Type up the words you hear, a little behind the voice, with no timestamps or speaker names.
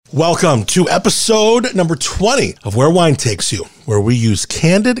Welcome to episode number 20 of Where Wine Takes You, where we use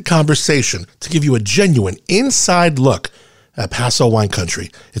candid conversation to give you a genuine inside look at Paso wine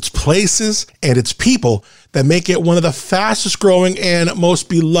country, its places and its people that make it one of the fastest growing and most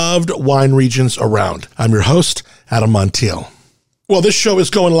beloved wine regions around. I'm your host, Adam Montiel. Well, this show is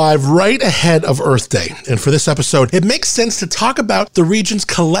going live right ahead of Earth Day. And for this episode, it makes sense to talk about the region's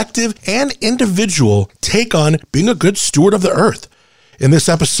collective and individual take on being a good steward of the earth. In this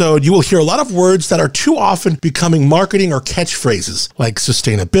episode, you will hear a lot of words that are too often becoming marketing or catchphrases, like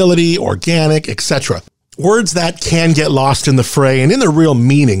sustainability, organic, etc. Words that can get lost in the fray and in their real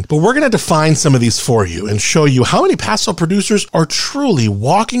meaning, but we're going to define some of these for you and show you how many Paso producers are truly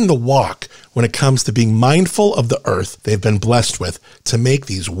walking the walk when it comes to being mindful of the earth they've been blessed with to make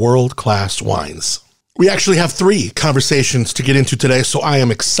these world-class wines. We actually have 3 conversations to get into today, so I am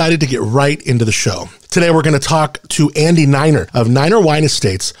excited to get right into the show. Today, we're going to talk to Andy Niner of Niner Wine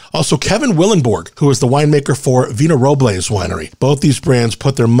Estates, also Kevin Willenborg, who is the winemaker for Vino Robles Winery. Both these brands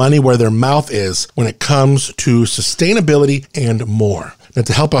put their money where their mouth is when it comes to sustainability and more. Now,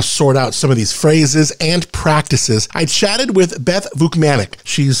 to help us sort out some of these phrases and practices, I chatted with Beth Vukmanic.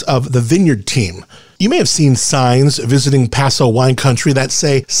 She's of the Vineyard Team. You may have seen signs visiting Paso wine country that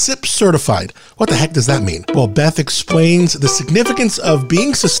say SIP certified. What the heck does that mean? Well, Beth explains the significance of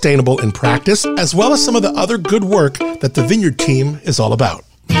being sustainable in practice, as well as some of the other good work that the Vineyard Team is all about.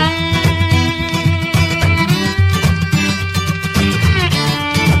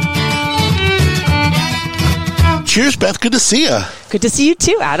 Cheers, Beth. Good to see you. Good to see you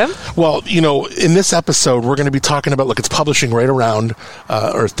too, Adam. Well, you know, in this episode, we're going to be talking about, it's publishing right around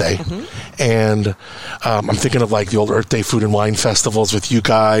Earth Day. Mm-hmm. And I'm thinking of the old Earth Day food and wine festivals with you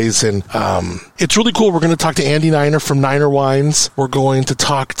guys. And it's really cool. We're going to talk to Andy Niner from Niner Wines. We're going to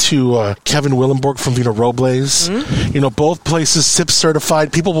talk to Kevin Willenborg from Vino Robles. Mm-hmm. You know, both places SIP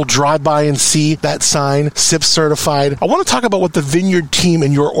certified. People will drive by and see that sign, SIP certified. I want to talk about what the Vineyard Team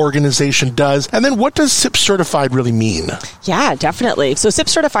in your organization does. And then what does SIP certified really mean? Yeah, definitely. So SIP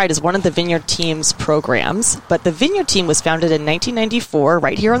Certified is one of the Vineyard Team's programs, but the Vineyard Team was founded in 1994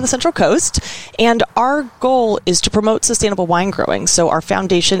 right here on the Central Coast, and our goal is to promote sustainable wine growing. So our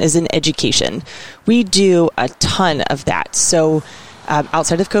foundation is in education. We do a ton of that. So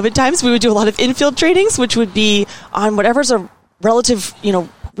outside of COVID times, we would do a lot of in-field trainings, which would be on whatever's a relative,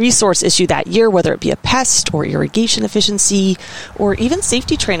 resource issue that year, whether it be a pest or irrigation efficiency or even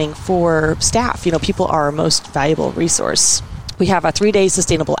safety training for staff. People are our most valuable resource. We have a 3-day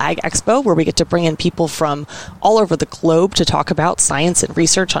Sustainable Ag Expo where we get to bring in people from all over the globe to talk about science and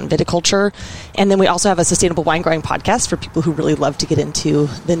research on viticulture. And then we also have a Sustainable Wine Growing podcast for people who really love to get into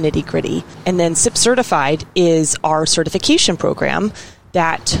the nitty-gritty. And then SIP Certified is our certification program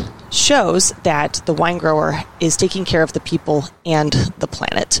that shows that the wine grower is taking care of the people and the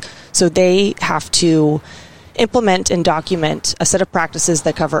planet. So they have to implement and document a set of practices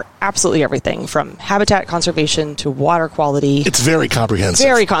that cover absolutely everything from habitat conservation to water quality. It's very comprehensive.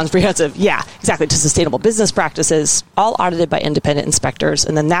 Very comprehensive. Yeah, exactly. To sustainable business practices, all audited by independent inspectors.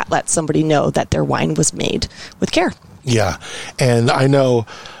 And then that lets somebody know that their wine was made with care. Yeah. And I know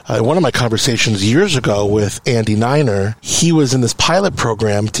one of my conversations years ago with Andy Niner, he was in this pilot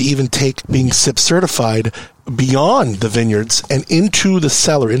program to even take being SIP certified beyond the vineyards and into the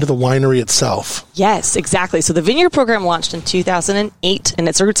cellar, into the winery itself. Yes, exactly. So the vineyard program launched in 2008, and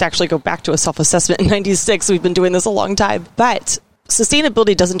its roots actually go back to a self-assessment in 96. We've been doing this a long time. But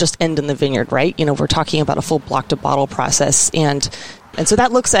sustainability doesn't just end in the vineyard, right? We're talking about a full block-to-bottle process, and so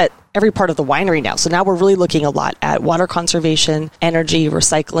that looks at every part of the winery now. So now we're really looking a lot at water conservation, energy,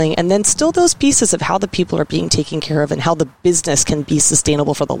 recycling, and then still those pieces of how the people are being taken care of and how the business can be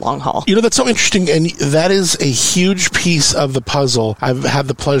sustainable for the long haul. That's so interesting, and that is a huge piece of the puzzle. I've had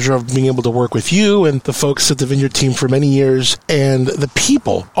the pleasure of being able to work with you and the folks at the Vineyard Team for many years, and the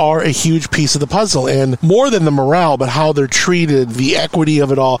people are a huge piece of the puzzle, and more than the morale, but how they're treated, the equity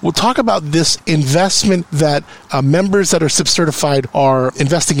of it all. We'll talk about this investment that members that are SIP certified are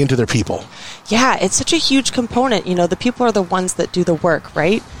investing into their people. Yeah, it's such a huge component. The people are the ones that do the work,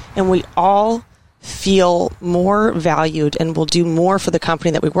 right? And we all feel more valued and will do more for the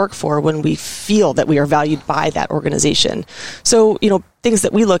company that we work for when we feel that we are valued by that organization. So, things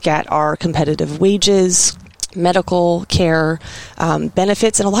that we look at are competitive wages, medical care,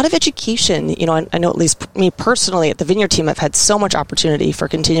 benefits, and a lot of education. You know, I know at least me personally at the Vineyard team, I've had so much opportunity for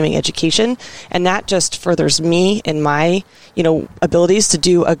continuing education, and that just furthers me and my, abilities to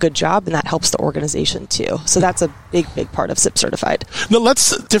do a good job, and that helps the organization too. So that's a big part of SIP Certified. Now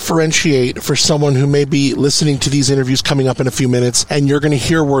let's differentiate for someone who may be listening to these interviews coming up in a few minutes, and you're going to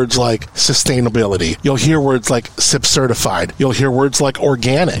hear words like sustainability. You'll hear words like SIP Certified. You'll hear words like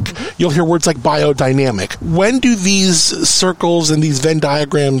organic. You'll hear words like biodynamic. When do these circles and these Venn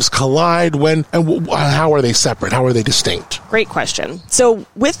diagrams collide? When and how are they separate? How are they distinct? Great question. So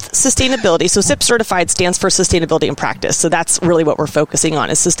with sustainability, so SIP Certified stands for Sustainability in Practice. So that's really what we're focusing on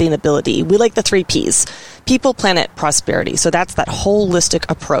is sustainability. We like the 3 Ps: people, planet, prosperity. So that's that holistic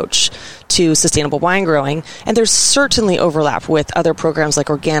approach to sustainable wine growing. And there's certainly overlap with other programs like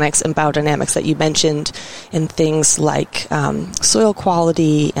organics and biodynamics that you mentioned in things like soil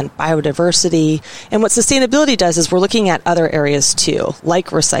quality and biodiversity. And what sustainability does is we're looking at other areas too, like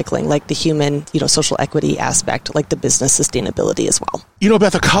recycling, like the human, social equity aspect, like the business sustainability as well.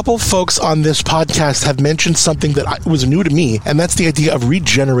 Beth, a couple folks on this podcast have mentioned something that was new to me, and that's the idea of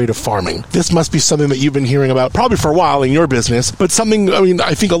regenerative farming. This must be something that you've been hearing about probably for a while in your business, but something,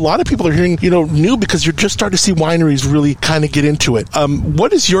 I think a lot of people are hearing, new because you're just starting to see wineries really kind of get into it.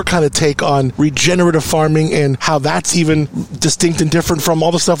 What is your kind of take on regenerative farming and how that's even distinct and different from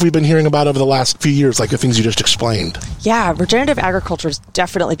all the stuff we've been hearing about over the last few years, like the things you just explained? Yeah, regenerative agriculture is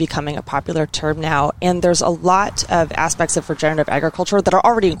definitely becoming a popular term now, and there's a lot of aspects of regenerative agriculture that are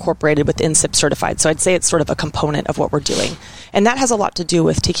already incorporated within SIP Certified. So I'd say it's sort of a component of what we're doing. And that has a lot to do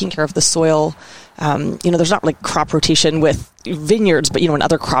with taking care of the soil. There's not like crop rotation with vineyards, but, in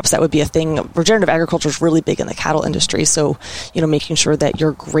other crops, that would be a thing. Regenerative agriculture is really big in the cattle industry. So, making sure that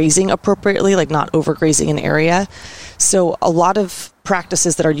you're grazing appropriately, like not overgrazing an area. So a lot of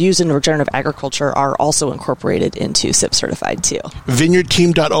practices that are used in regenerative agriculture are also incorporated into SIP Certified too.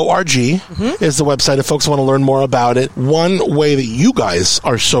 Vineyardteam.org is the website if folks want to learn more about it. One way that you guys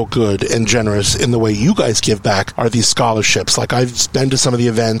are so good and generous in the way you guys give back are these scholarships. Like I've been to some of the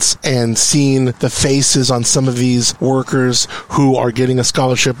events and seen the faces on some of these workers who are getting a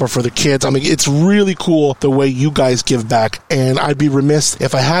scholarship or for the kids. It's really cool the way you guys give back, and I'd be remiss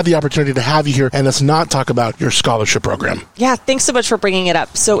if I had the opportunity to have you here and us not talk about your scholarship program. Yeah, thanks so much for bringing it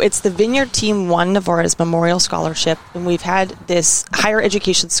up. So it's the Vineyard Team Won Navarra's Memorial Scholarship, and we've had this higher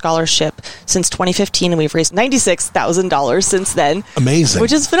education scholarship since 2015, and we've raised $96,000 since then. Amazing.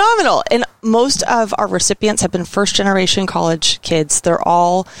 Which is phenomenal. And most of our recipients have been first-generation college kids. They're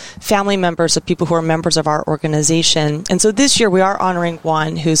all family members of people who are members of our organization. And so this year we are honoring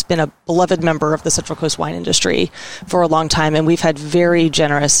one who's been a beloved member of the Central Coast wine industry for a long time, and we've had very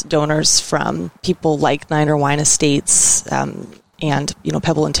generous donors from people like Niner Wine Estates, and,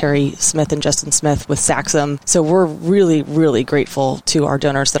 Pebble and Terry Smith and Justin Smith with Saxum. So we're really, really grateful to our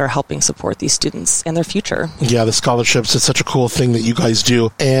donors that are helping support these students and their future. Yeah, the scholarships is such a cool thing that you guys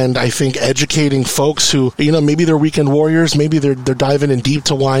do. And I think educating folks who, maybe they're weekend warriors, maybe they're diving in deep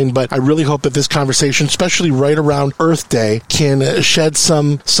to wine, but I really hope that this conversation, especially right around Earth Day, can shed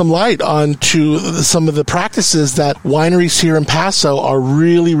some light onto some of the practices that wineries here in Paso are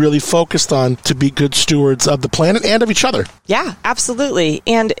really, really focused on to be good stewards of the planet and of each other. Yeah, absolutely.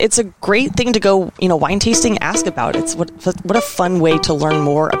 And it's a great thing to go, wine tasting, ask about. It's what a fun way to learn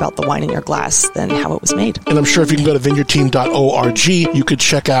more about the wine in your glass than how it was made. And I'm sure if you can go to vineyardteam.org, you could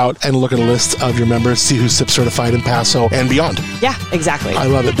check out and look at a list of your members, see who's SIP certified in Paso and beyond. Yeah, exactly. I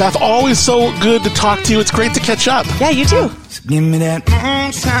love it. Beth, always so good to talk to you. It's great to catch up. Yeah, you too. So give me that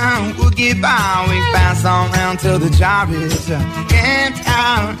moonshine, we'll get by. We pass on round till the job is camped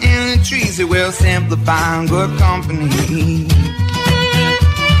out in the trees. It will simplify good company.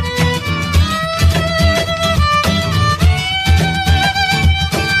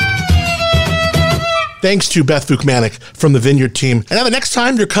 Thanks to Beth Vukmanic from the Vineyard Team. And now the next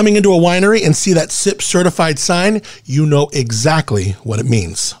time you're coming into a winery and see that SIP certified sign, you know exactly what it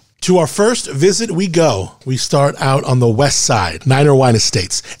means. To our first visit we go. We start out on the west side, Niner Wine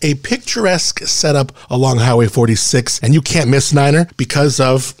Estates, a picturesque setup along Highway 46, and you can't miss Niner because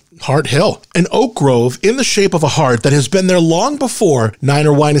of Hart Hill, an oak grove in the shape of a heart that has been there long before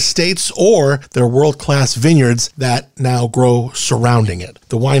Niner Wine Estates or their world-class vineyards that now grow surrounding it.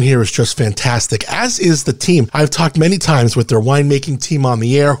 The wine here is just fantastic, as is the team. I've talked many times with their winemaking team on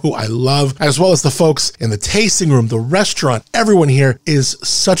the air, who I love, as well as the folks in the tasting room, the restaurant. Everyone here is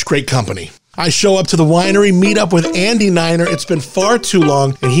such great company. I show up to the winery, meet up with Andy Niner. It's been far too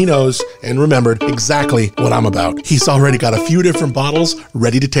long, and he knows and remembered exactly what I'm about. He's already got a few different bottles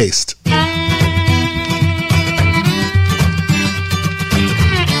ready to taste.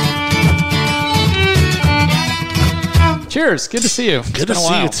 Cheers. Good to see you. Good to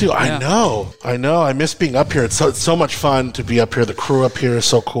see you too. Yeah. I know. I miss being up here. It's so much fun to be up here. The crew up here is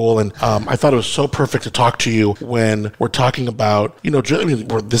so cool. And I thought it was so perfect to talk to you when we're talking about,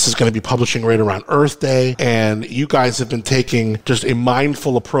 this is going to be publishing right around Earth Day. And you guys have been taking just a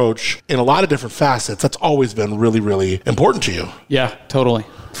mindful approach in a lot of different facets. That's always been really, really important to you. Yeah, totally.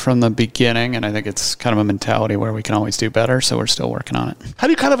 From the beginning, and I think it's kind of a mentality where we can always do better, so we're still working on it. How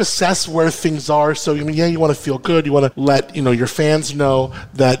do you kind of assess where things are? So, you want to feel good, you want to let, your fans know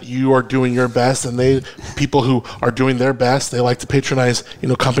that you are doing your best, and people who are doing their best, they like to patronize,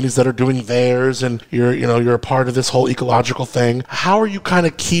 companies that are doing theirs, and you're a part of this whole ecological thing. How are you kind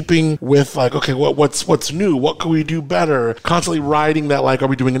of keeping with, okay, what's new? What can we do better? Constantly riding that, are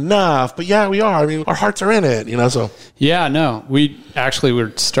we doing enough? But yeah, we are. Our hearts are in it, so. Yeah, no, we're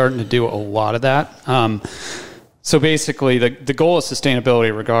starting to do a lot of that. So basically, the goal is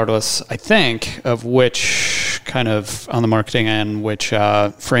sustainability regardless, I think, of which kind of, on the marketing end, which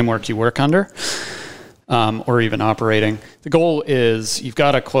framework you work under. Or even operating. The goal is you've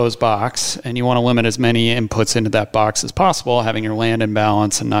got a closed box and you want to limit as many inputs into that box as possible, having your land in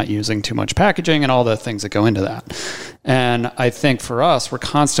balance and not using too much packaging and all the things that go into that. And I think for us, we're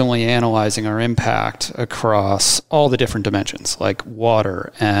constantly analyzing our impact across all the different dimensions, like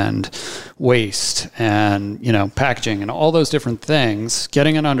water and waste and, packaging and all those different things,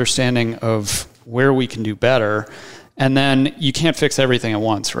 getting an understanding of where we can do better. And then you can't fix everything at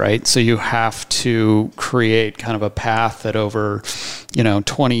once, right? So you have to create kind of a path that over,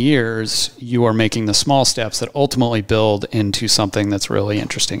 20 years, you are making the small steps that ultimately build into something that's really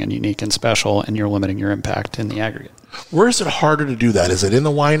interesting and unique and special, and you're limiting your impact in the aggregate. Where is it harder to do that? Is it in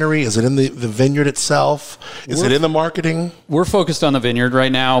the winery? Is it in the vineyard itself? Is it in the marketing? We're focused on the vineyard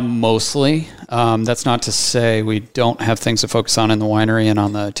right now, mostly. That's not to say we don't have things to focus on in the winery and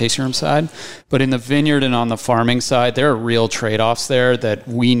on the tasting room side. But in the vineyard and on the farming side, there are real trade-offs there that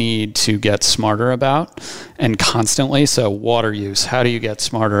we need to get smarter about and constantly. So water use, how do you get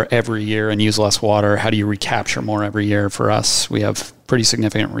smarter every year and use less water? How do you recapture more every year? For us, we have pretty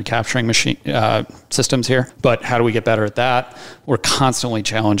significant recapturing machine systems here. But how do we get better at that? We're constantly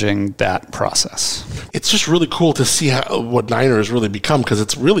challenging that process. It's just really cool to see what Niner has really become, because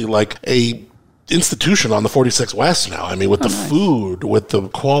it's really like a institution on the 46 West now. With the food, with the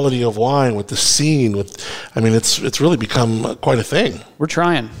quality of wine, with the scene, it's really become quite a thing. We're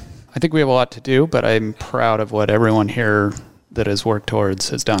trying. I think we have a lot to do, but I'm proud of what everyone here that has worked towards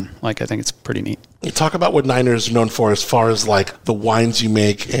has done. I think it's pretty neat. You talk about what Niner is known for as far as the wines you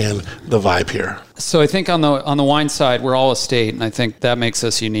make and the vibe here. So I think on the wine side, we're all estate, and I think that makes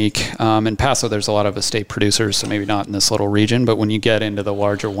us unique. In Paso, there's a lot of estate producers, so maybe not in this little region, but when you get into the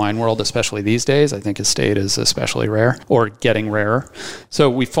larger wine world, especially these days, I think estate is especially rare or getting rarer. So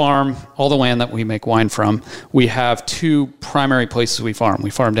we farm all the land that we make wine from. We have two primary places we farm. We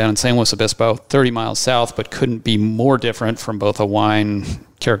farm down in San Luis Obispo, 30 miles south, but couldn't be more different from both a wine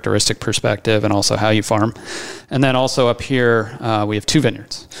characteristic perspective and also how you farm. And then also up here, we have two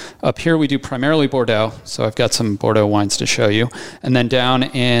vineyards. Up here, we do primarily Bordeaux. So I've got some Bordeaux wines to show you. And then down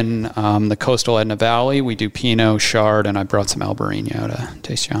in the coastal Edna Valley, we do Pinot, Chard, and I brought some Albarino to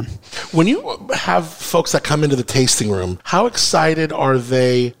taste you on. When you have folks that come into the tasting room, how excited are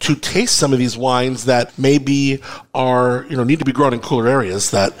they to taste some of these wines that maybe are, need to be grown in cooler areas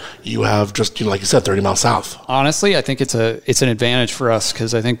that you have just, like you said, 30 miles south? Honestly, I think it's an advantage for us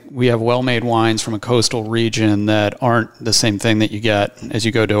because I think we have well-made wines from a coastal region that aren't the same thing that you get as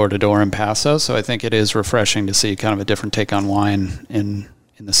you go door to door in Paso. So I think it is refreshing to see kind of a different take on wine in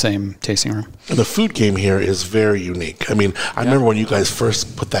the same tasting room. And the food game here is very unique. I remember when you guys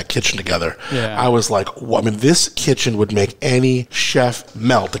first put that kitchen together, I was like, this kitchen would make any chef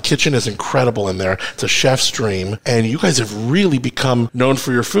melt. The kitchen is incredible in there. It's a chef's dream. And you guys have really become known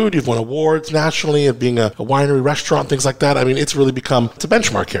for your food. You've won awards nationally of being a winery restaurant, things like that. It's really become, it's a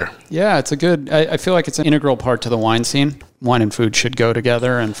benchmark here. Yeah, it's I feel like it's an integral part to the wine scene. Wine and food should go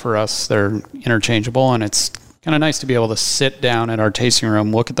together. And for us, they're interchangeable. And it's kind of nice to be able to sit down at our tasting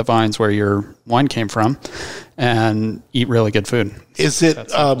room, look at the vines where your wine came from, and eat really good food. Is it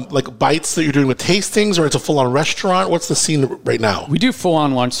like bites that you're doing with tastings, or it's a full-on restaurant? What's the scene right now? We do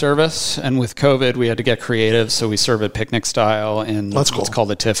full-on lunch service, and with COVID, we had to get creative, so we serve it picnic style in what's called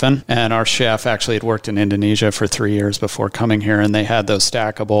a tiffin. And our chef actually had worked in Indonesia for 3 years before coming here, and they had those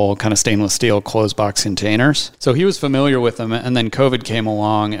stackable kind of stainless steel closed box containers. So he was familiar with them, and then COVID came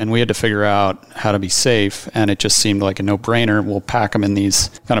along, and we had to figure out how to be safe, and it just seemed like a no-brainer. We'll pack them in these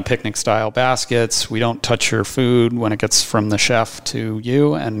kind of picnic-style baskets. We don't touch your food when it gets from the chef to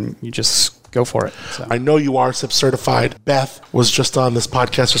you, and you just go for it. So. I know you are SIP certified. Beth was just on this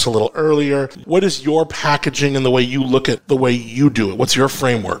podcast just a little earlier. What is your packaging and the way you look at the way you do it? What's your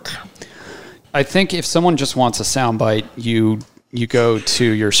framework? I think if someone just wants a soundbite, you go to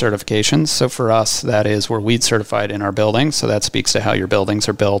your certifications. So for us, that is, we're LEED certified in our building. So that speaks to how your buildings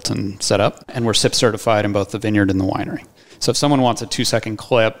are built and set up. And we're SIP certified in both the vineyard and the winery. So if someone wants a 2-second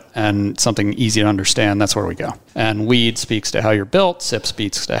clip and something easy to understand, that's where we go. And LEED speaks to how you're built, SIP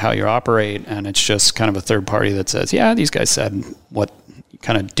speaks to how you operate, and it's just kind of a third party that says, yeah, these guys said what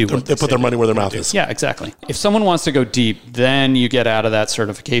kind of do what they put their money where their mouth is. Yeah, exactly. If someone wants to go deep, then you get out of that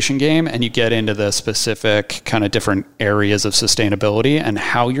certification game and you get into the specific kind of different areas of sustainability and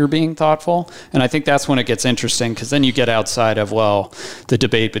how you're being thoughtful. And I think that's when it gets interesting, because then you get outside of, well, the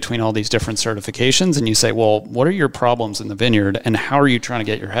debate between all these different certifications, and you say, well, what are your problems in the vineyard and how are you trying to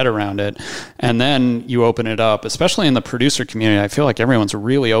get your head around it? And then you open it up, especially in the producer community. I feel like everyone's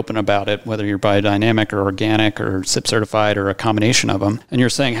really open about it, whether you're biodynamic or organic or SIP certified or a combination of them. And you're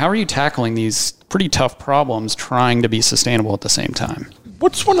saying, how are you tackling these pretty tough problems trying to be sustainable at the same time?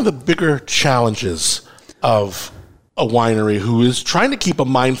 What's one of the bigger challenges of a winery who is trying to keep a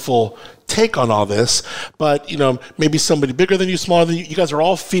mindful take on all this, but, maybe somebody bigger than you, smaller than you, you guys are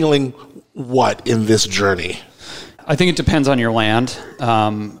all feeling what in this journey? I think it depends on your land.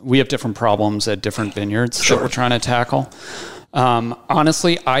 We have different problems at different vineyards that we're trying to tackle.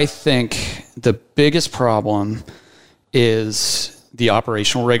 Honestly, I think the biggest problem is the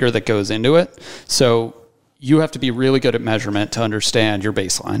operational rigor that goes into it. So you have to be really good at measurement to understand your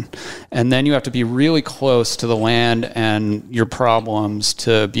baseline. And then you have to be really close to the land and your problems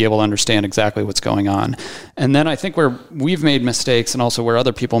to be able to understand exactly what's going on. And then I think where we've made mistakes, and also where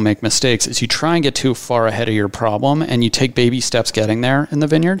other people make mistakes, is you try and get too far ahead of your problem and you take baby steps getting there in the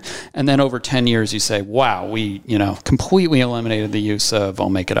vineyard. And then over 10 years you say, wow, we completely eliminated the use of, I'll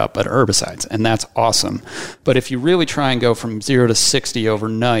make it up, but herbicides. And that's awesome. But if you really try and go from 0 to 60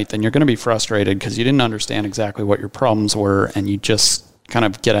 overnight, then you're going to be frustrated because you didn't understand exactly what your problems were, and you just kind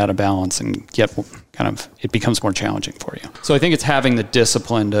of get out of balance and it becomes more challenging for you. So I think it's having the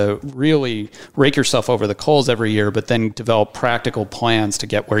discipline to really rake yourself over the coals every year, but then develop practical plans to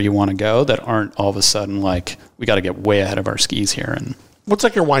get where you want to go that aren't all of a sudden like, we got to get way ahead of our skis here. And what's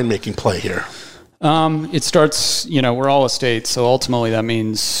like your winemaking play here? It starts, we're all estates, so ultimately that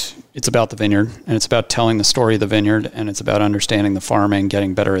means it's about the vineyard, and it's about telling the story of the vineyard, and it's about understanding the farming,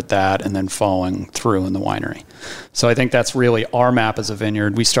 getting better at that, and then following through in the winery. So I think that's really our map as a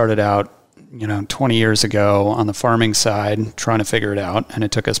vineyard. We started out, 20 years ago on the farming side, trying to figure it out, and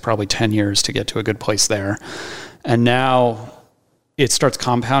it took us probably 10 years to get to a good place there. And now it starts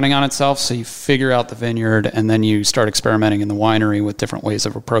compounding on itself. So you figure out the vineyard, and then you start experimenting in the winery with different ways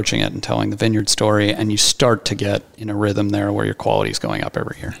of approaching it and telling the vineyard story. And you start to get in a rhythm there where your quality is going up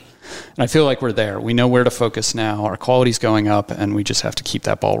every year. And I feel like we're there. We know where to focus now. Our quality's going up, and we just have to keep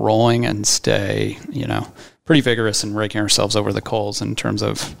that ball rolling and stay, pretty vigorous and raking ourselves over the coals in terms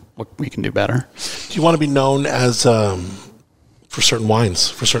of what we can do better. Do you want to be known as for certain wines,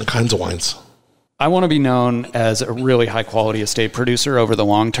 for certain kinds of wines? I want to be known as a really high quality estate producer over the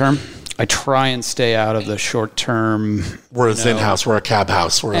long term. I try and stay out of the short term. We're a Zin house, we're a cab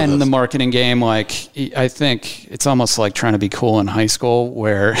house. And the marketing game, I think it's almost like trying to be cool in high school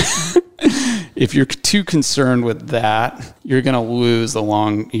where if you're too concerned with that, you're going to lose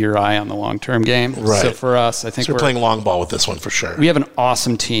your eye on the long-term game. Right. So for us, I think we're playing long ball with this one for sure. We have an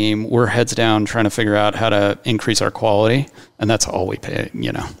awesome team. We're heads down trying to figure out how to increase our quality, and that's all we pay,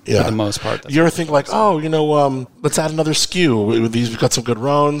 for the most part. You ever think like, let's add another SKU. We've got some good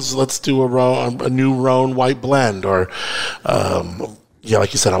Rhones. Let's do a new Rhone white blend, or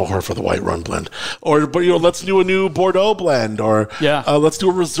like you said, I'm a whore for the white Rhone blend. But let's do a new Bordeaux blend, or let's do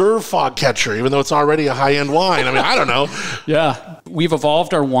a reserve fog catcher, even though it's already a high-end wine. I mean, I don't know. Yeah. We've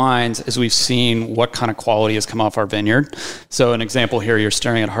evolved our wines as we've seen what kind of quality has come off our vineyard. So an example here, you're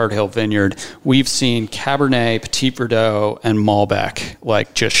staring at Hard Hill Vineyard. We've seen Cabernet, Petit Verdot, and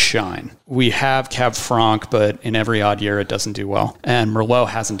Malbec just shine. We have Cab Franc, but in every odd year it doesn't do well. And Merlot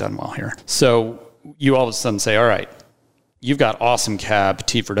hasn't done well here. So you all of a sudden say, all right, you've got awesome Cab,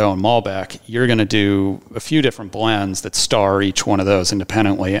 Petit Verdot, and Malbec. You're going to do a few different blends that star each one of those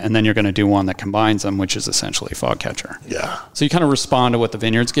independently, and then you're going to do one that combines them, which is essentially fog catcher. Yeah. So you kind of respond to what the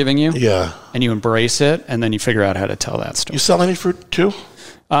vineyard's giving you. Yeah. And you embrace it, and then you figure out how to tell that story. You sell any fruit too?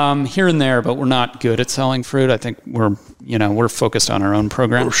 Here and there, but we're not good at selling fruit. I think we're focused on our own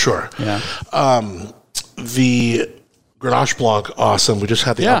program. Sure. Yeah. Grenache Blanc, awesome. We just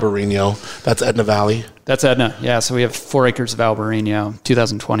had the Albarino. That's Edna Valley. That's Edna. Yeah, so we have 4 acres of Albarino.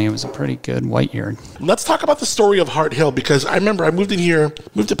 2020 was a pretty good white year. Let's talk about the story of Hart Hill, because I remember I moved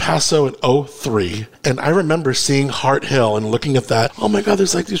to Paso in 2003, and I remember seeing Hart Hill and looking at that. Oh my God,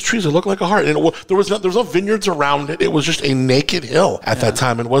 there's like these trees that look like a heart. And there was no vineyards around it. It was just a naked hill at that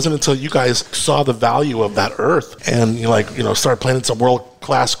time. It wasn't until you guys saw the value of that earth and started planting some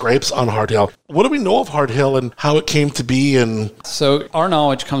world-class grapes on Hart Hill. What do we know of Hart Hill and how it came to be? And so our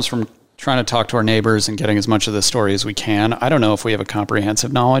knowledge comes from trying to talk to our neighbors and getting as much of the story as we can. I don't know if we have a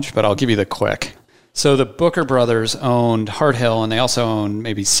comprehensive knowledge, but I'll give you the quick. So the Booker brothers owned Hart Hill, and they also owned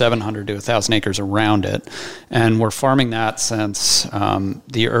maybe 700 to 1,000 acres around it. And were farming that since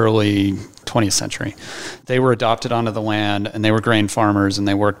the early 20th century. They were adopted onto the land, and they were grain farmers, and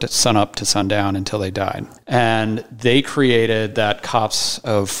they worked sun up to sundown until they died. And they created that copse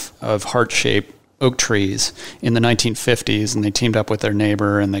of heart-shaped oak trees in the 1950s, and they teamed up with their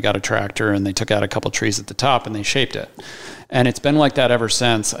neighbor, and they got a tractor, and they took out a couple trees at the top, and they shaped it. And it's been like that ever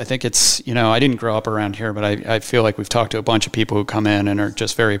since. I think it's, I didn't grow up around here, but I feel like we've talked to a bunch of people who come in and are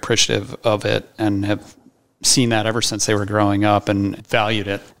just very appreciative of it and have seen that ever since they were growing up and valued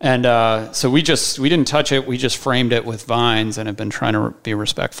it. And so we didn't touch it. We just framed it with vines and have been trying to be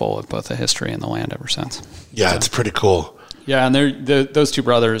respectful of both the history and the land ever since. Yeah, it's pretty cool. Yeah, and those two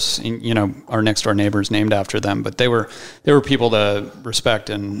brothers, our next door neighbors, named after them. But they were people to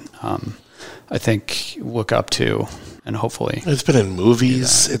respect and I think look up to, and hopefully it's been in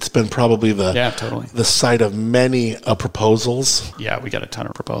movies. It's been probably the site of many proposals. Yeah, we got a ton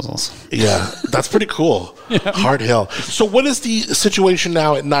of proposals. Yeah, that's pretty cool. Hart Hill. So, what is the situation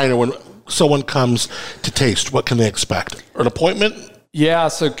now at Niner when someone comes to taste? What can they expect? An appointment? Yeah,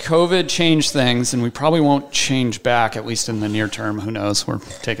 so COVID changed things, and we probably won't change back, at least in the near term. Who knows? We're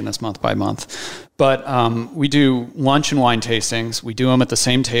taking this month by month. But we do lunch and wine tastings. We do them at the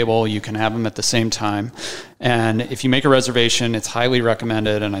same table. You can have them at the same time. And if you make a reservation, it's highly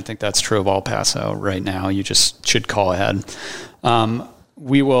recommended, and I think that's true of all Paso right now. You just should call ahead.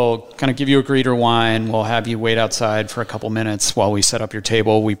 We will kind of give you a greeter wine. We'll have you wait outside for a couple minutes while we set up your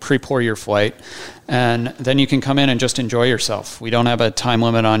table. We pre-pour your flight, and then you can come in and just enjoy yourself. We don't have a time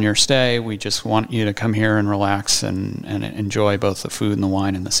limit on your stay. We just want you to come here and relax and enjoy both the food and the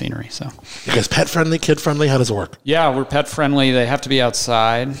wine and the scenery. So, you guys pet-friendly, kid-friendly? How does it work? Yeah, we're pet-friendly. They have to be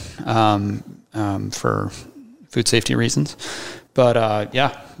outside for food safety reasons. But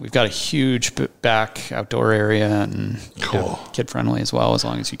we've got a huge back outdoor area and cool. Kid friendly as well, as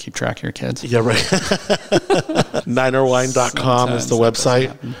long as you keep track of your kids. Yeah, right. Ninerwine.com is the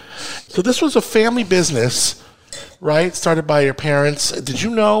website. So this was a family business, right? Started by your parents. Did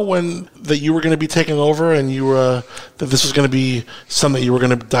you know that you were going to be taking over and that this was going to be something that you were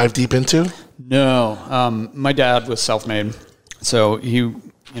going to dive deep into? No. My dad was self-made. So he's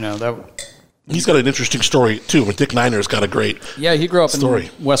got an interesting story, too. Dick Niner's got a great he grew up story.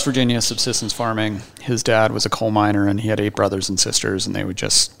 In West Virginia, subsistence farming. His dad was a coal miner, and he had 8 brothers and sisters, and they had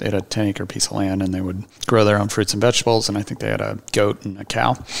a 10-acre piece of land, and they would grow their own fruits and vegetables, and I think they had a goat and a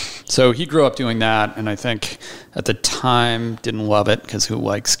cow. So he grew up doing that, and I think at the time didn't love it, because who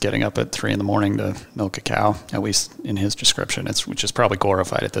likes getting up at 3 a.m. to milk a cow, at least in his description, which is probably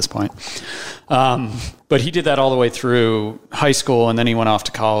glorified at this point. But he did that all the way through high school, and then he went off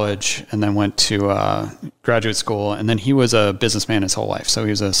to college, and then went to graduate school, and then he was a businessman his whole life. So he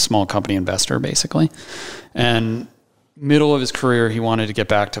was a small company investor, basically. And middle of his career, he wanted to get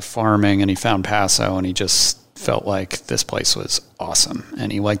back to farming, and he found Paso, and he just felt like this place was awesome. And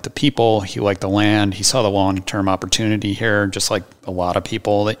he liked the people, he liked the land, he saw the long-term opportunity here, just like a lot of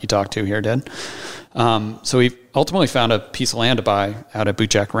people that you talk to here did. So he ultimately found a piece of land to buy out at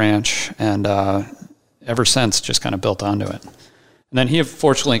Bootjack Ranch, and ever since just kind of built onto it. And then he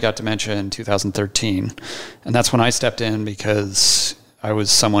fortunately got dementia in 2013. And that's when I stepped in, because I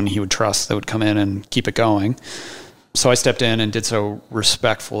was someone he would trust that would come in and keep it going. So I stepped in and did so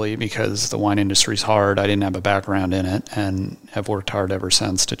respectfully, because the wine industry's hard. I didn't have a background in it, and have worked hard ever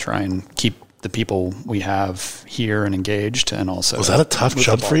since to try and keep the people we have here and engaged. And also, was that a tough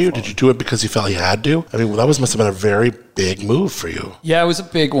jump for you? Did you do it because you felt you had to? I mean, that must have been a very big move for you. Yeah, it was a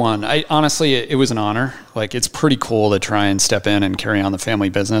big one. Honestly, it was an honor. Like, it's pretty cool to try and step in and carry on the family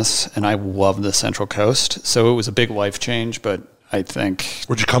business. And I love the Central Coast. So it was a big life change, but I think...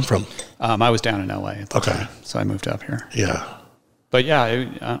 Where'd you come from? I was down in LA at the time, so I moved up here. Yeah. But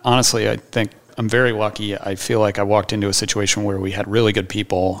yeah, honestly, I think I'm very lucky. I feel like I walked into a situation where we had really good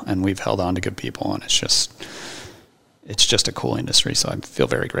people, and we've held on to good people, and it's just a cool industry. So I feel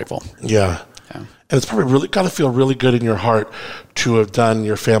very grateful. Yeah. And it's probably really got to feel really good in your heart to have done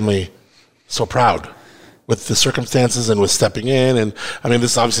your family so proud. with the circumstances and with stepping in. And I mean,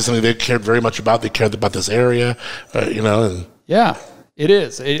 this is obviously something they cared very much about. They cared about this area, and yeah. It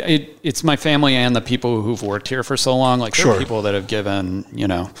is. It's my family and the people who've worked here for so long. Like, there are people that have given,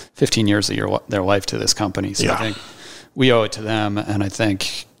 15 years of their life to this company. So I think we owe it to them. And I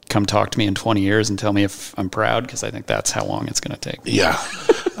think come talk to me in 20 years and tell me if I'm proud, because I think that's how long it's going to take. Yeah,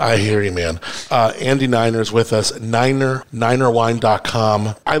 I hear you, man. Andy Niner's with us,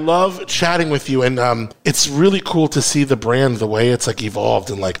 ninerwine.com. I love chatting with you, and it's really cool to see the brand, the way it's like evolved,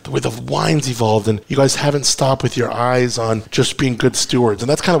 and like the way the wine's evolved, and you guys haven't stopped with your eyes on just being good stewards, and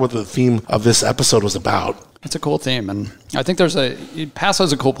that's kind of what the theme of this episode was about. It's a cool theme, and I think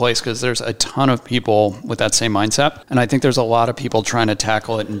Passo's a cool place because there's a ton of people with that same mindset, and I think there's a lot of people trying to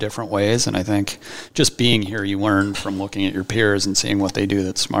tackle it in different ways, and I think just being here, you learn from looking at your peers and seeing what they do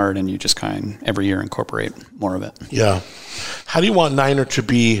that's smart, and you just every year incorporate more of it. Yeah. How do you want Niner to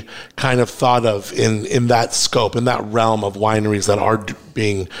be kind of thought of in that scope, in that realm of wineries that are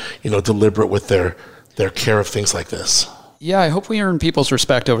being, deliberate with their care of things like this? Yeah, I hope we earn people's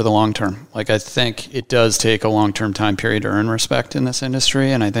respect over the long term. Like, I think it does take a long-term time period to earn respect in this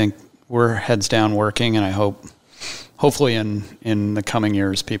industry, and I think we're heads down working, and I hopefully in the coming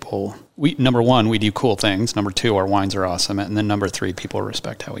years, number one, we do cool things. Number two, our wines are awesome. And then number three, people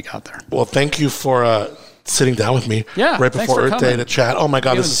respect how we got there. Well, thank you for sitting down with me right before Earth Day to chat. Oh my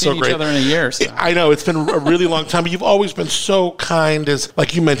God, this is so great. We haven't seen each other in a year. So. I know, it's been a really long time, but you've always been so kind, as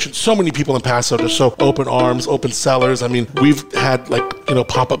like you mentioned, so many people in Paso, just so open arms, open cellars. I mean, we've had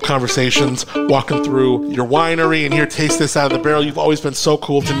pop-up conversations walking through your winery and here, taste this out of the barrel. You've always been so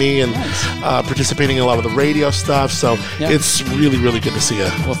cool to me, and participating in a lot of the radio stuff. So it's really, really good to see you.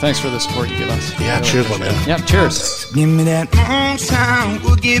 Well, thanks for the support you give us. Yeah, really cheers, my man. Yeah, cheers. Give me that moonshine,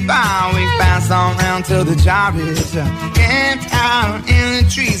 we'll get by. We pass on round till the job is camped out in the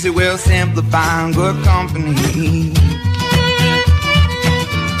trees. It will simplify good company.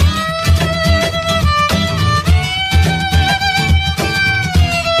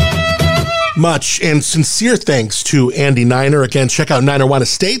 Much and sincere thanks to Andy Niner. Again, check out Niner Wine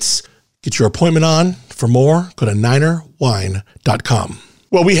Estates. Get your appointment on. For more, go to ninerwine.com.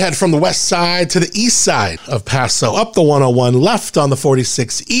 Well, we head from the west side to the east side of Paso, up the 101, left on the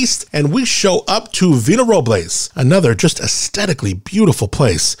 46 east, and we show up to Vino Robles, another just aesthetically beautiful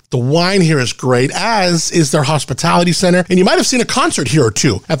place. The wine here is great, as is their hospitality center, and you might have seen a concert here or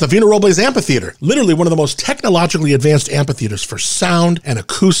two at the Vino Robles Amphitheater, literally one of the most technologically advanced amphitheaters for sound and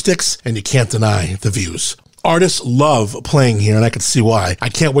acoustics, and you can't deny the views. Artists love playing here, and I can see why. I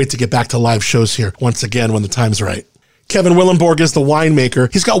can't wait to get back to live shows here once again when the time's right. Kevin Willenborg is the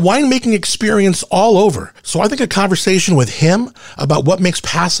winemaker. He's got winemaking experience all over. So I think a conversation with him about what makes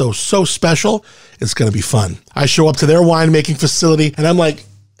Paso so special is going to be fun. I show up to their winemaking facility and I'm like,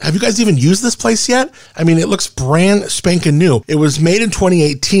 have you guys even used this place yet? I mean, it looks brand spanking new. It was made in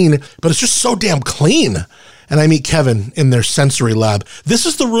 2018, but it's just so damn clean. And I meet Kevin in their sensory lab. This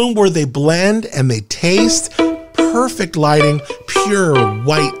is the room where they blend and they taste. Perfect lighting, pure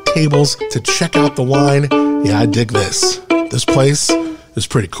white tables to check out the wine. Yeah, I dig this. This place is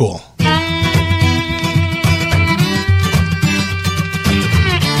pretty cool.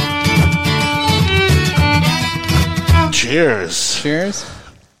 Cheers. Cheers.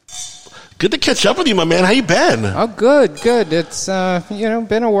 Good to catch up with you, my man. How you been? Oh, good. It's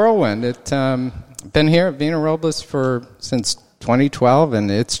been a whirlwind. It's been here at Vino Robles since 2012, and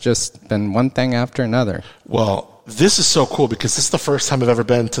it's just been one thing after another. Well, this is so cool because this is the first time I've ever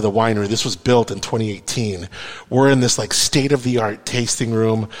been to the winery. This was built in 2018. We're in this like state-of-the-art tasting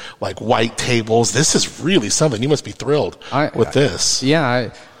room, like white tables. This is really something. You must be thrilled with this.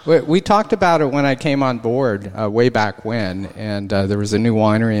 We talked about it when I came on board way back when, and there was a new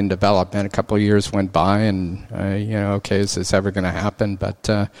winery in development. A couple of years went by, and is this ever going to happen? But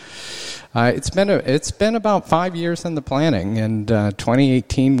it's been about 5 years in the planning, and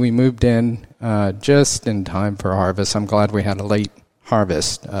 2018 we moved in just in time for harvest. I'm glad we had a late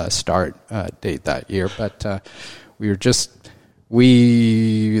harvest start date that year, but the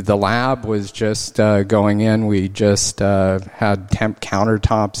lab was just going in. We just had temp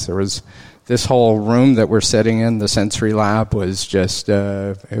countertops. There was this whole room that we're sitting in. The sensory lab was just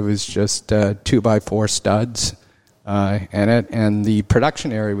 2x4 studs in it, and the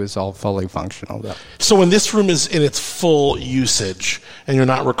production area was all fully functional though. So when this room is in its full usage and you're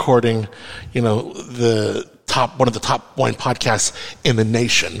not recording, the one of the top wine podcasts in the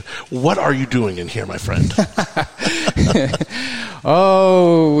nation. What are you doing in here, my friend?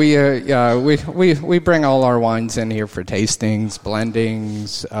 Oh, we bring all our wines in here for tastings,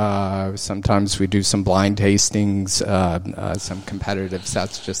 blendings. Sometimes we do some blind tastings, some competitive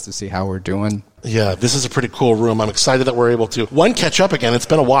sets just to see how we're doing. Yeah, this is a pretty cool room. I'm excited that we're able to, one, catch up again. It's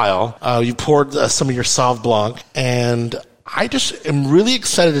been a while. You poured some of your Sauv Blanc, and I just am really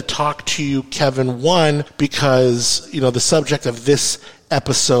excited to talk to you, Kevin, one, because, the subject of this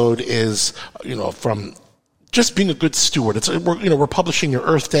episode is, from just being a good steward. We're publishing your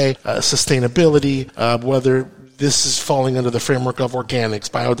Earth Day, sustainability, whether this is falling under the framework of organics,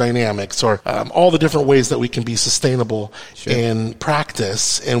 biodynamics, or all the different ways that we can be sustainable in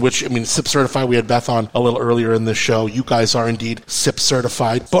practice, in which, SIP certified, we had Beth on a little earlier in the show. You guys are indeed SIP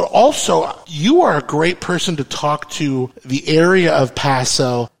certified. But also, you are a great person to talk to the area of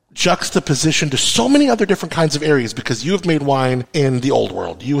Paso juxtaposition to so many other different kinds of areas, because you have made wine in the old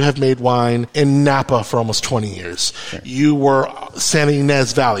world. You have made wine in Napa for almost 20 years. Sure. You were Santa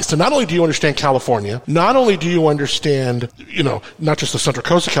Ynez Valley. So not only do you understand California, not only do you understand, not just the Central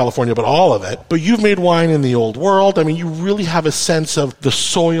Coast of California, but all of it, but you've made wine in the old world. You really have a sense of the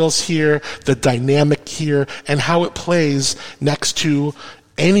soils here, the dynamic here, and how it plays next to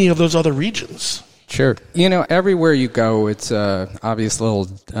any of those other regions. Sure. Everywhere you go, it's obviously a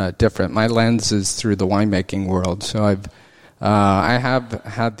little different. My lens is through the winemaking world, so I have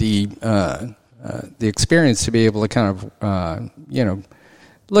had the experience to be able to kind of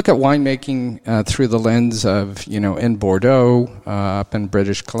look at winemaking through the lens of in Bordeaux, up in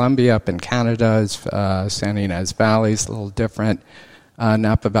British Columbia, up in Canada, Santa Ynez Valley is a little different.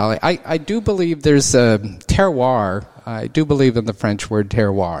 Napa Valley. I do believe there's a terroir. I do believe in the French word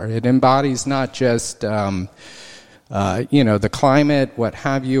terroir. It embodies not just, the climate, what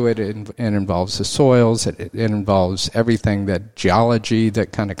have you. It involves the soils. It involves everything, that geology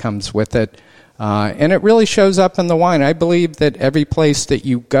that kind of comes with it. And it really shows up in the wine. I believe that every place that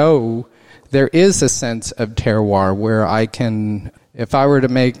you go, there is a sense of terroir where I can... If I were to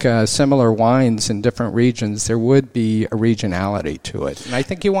make similar wines in different regions, there would be a regionality to it. And I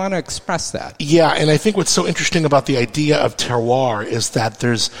think you want to express that. Yeah, and I think what's so interesting about the idea of terroir is that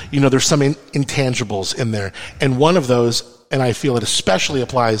there's some intangibles in there. And one of those, and I feel it especially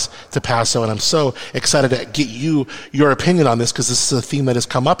applies to Paso, and I'm so excited to get your opinion on this, because this is a theme that has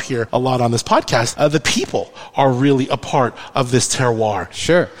come up here a lot on this podcast. The people are really a part of this terroir.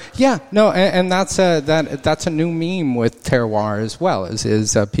 Sure. Yeah. No, and that's a new meme with terroir as well.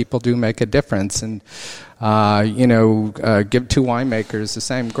 Is people do make a difference, and give two winemakers the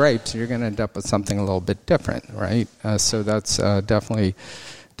same grapes, you're going to end up with something a little bit different, right? So that's definitely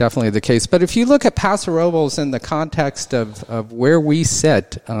the case. But if you look at Paso Robles in the context of where we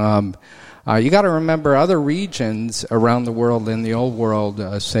sit, you got to remember other regions around the world, in the old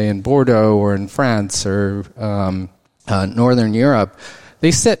world, say in Bordeaux or in France or Northern Europe,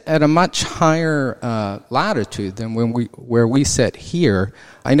 they sit at a much higher latitude than where we sit here.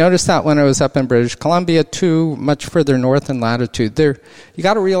 I noticed that when I was up in British Columbia too, much further north in latitude. You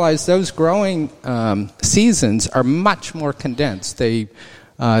got to realize those growing seasons are much more condensed. They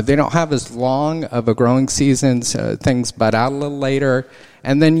don't have as long of a growing season. Things bud out a little later.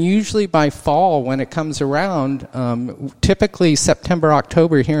 And then usually by fall, when it comes around, typically September,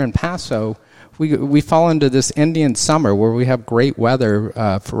 October here in Paso, we fall into this Indian summer where we have great weather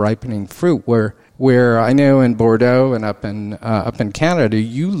for ripening fruit, where I know in Bordeaux and up in Canada,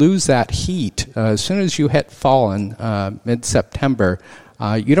 you lose that heat. As soon as you hit fall in mid-September,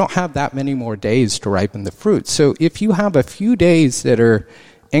 you don't have that many more days to ripen the fruit. So if you have a few days that are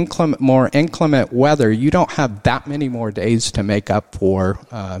more inclement weather, you don't have that many more days to make up for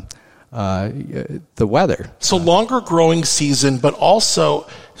the weather. So longer growing season, but also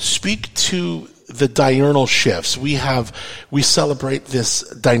speak to the diurnal shifts. We celebrate this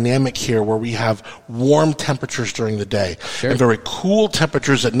dynamic here where we have warm temperatures during the day and very cool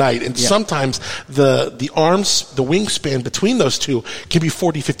temperatures at night. And sometimes the wingspan between those two can be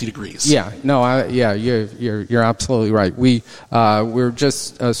 40, 50 degrees. Yeah, no, you're absolutely right. We're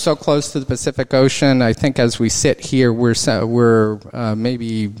just so close to the Pacific Ocean. I think as we sit here, we're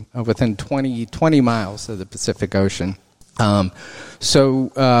maybe within 20 miles of the Pacific Ocean.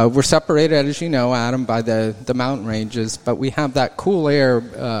 So we're separated, as you know, Adam, by the mountain ranges, but we have that cool air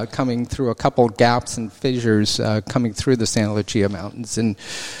coming through a couple gaps and fissures coming through the Santa Lucia Mountains. And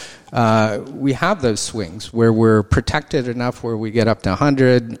we have those swings where we're protected enough where we get up to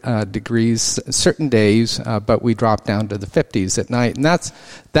 100 degrees certain days, but we drop down to the 50s at night, and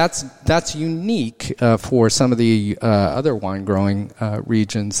that's unique for some of the other wine growing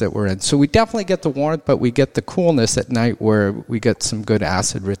regions that we're in. So we definitely get the warmth, but we get the coolness at night where we get some good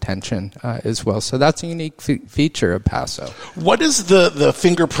acid retention as well. So that's a unique feature of Paso. What is the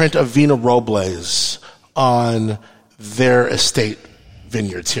fingerprint of Vino Robles on their estate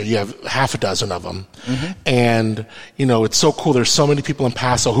vineyards here? You have half a dozen of them. Mm-hmm. And, it's so cool. There's so many people in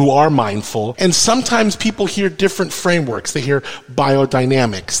Paso who are mindful. And sometimes people hear different frameworks. They hear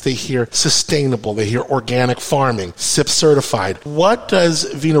biodynamics. They hear sustainable. They hear organic farming, SIP certified. What does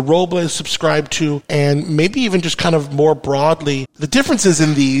Vino Robles subscribe to? And maybe even just kind of more broadly, the differences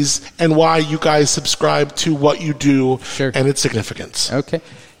in these and why you guys subscribe to what you do and its significance. Okay.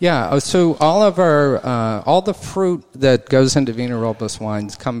 Yeah, so all of our all the fruit that goes into Vino Robles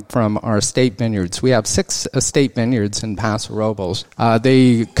wines come from our estate vineyards. We have 6 estate vineyards in Paso Robles.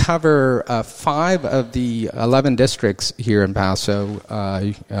 They cover 5 of the 11 districts here in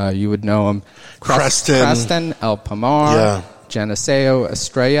Paso. You would know them: Creston, El Pomar, Geneseo,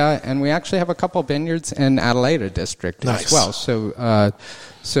 Estrella, and we actually have a couple vineyards in Adelaida district as well.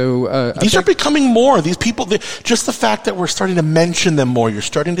 So these are becoming more. These people, just the fact that we're starting to mention them more, you're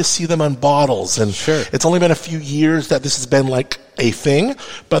starting to see them on bottles. And it's only been a few years that this has been like a thing.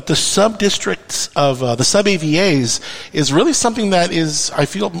 But the sub-districts of the sub-AVAs is really something that is, I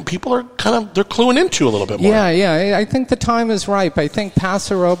feel, people are they're cluing into a little bit more. Yeah. I think the time is ripe. I think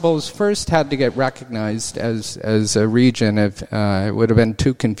Paso Robles first had to get recognized as a region. If it would have been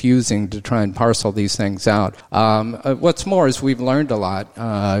too confusing to try and parcel these things out. What's more is we've learned a lot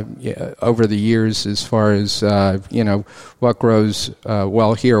over the years as far as what grows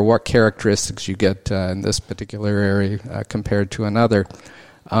well here, what characteristics you get in this particular area compared to another.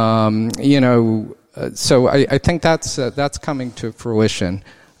 So I think that's coming to fruition.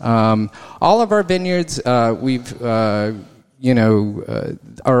 All of our vineyards, we've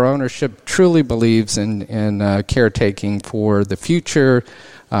our ownership truly believes in caretaking for the future,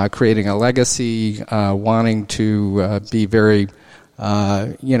 creating a legacy, wanting to be very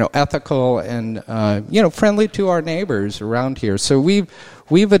ethical and friendly to our neighbors around here. So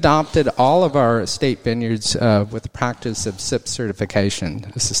we've adopted all of our estate vineyards with the practice of SIP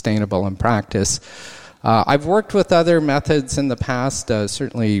certification, sustainable in practice. I've worked with other methods in the past,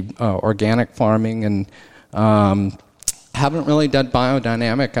 certainly organic farming, and haven't really done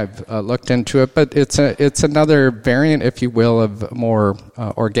biodynamic. I've looked into it, but it's another variant, if you will, of more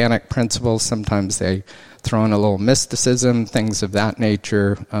organic principles. Sometimes they throw in a little mysticism, things of that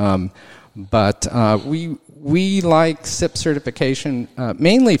nature. But we like SIP certification.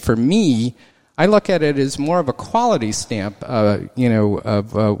 Mainly for me, I look at it as more of a quality stamp,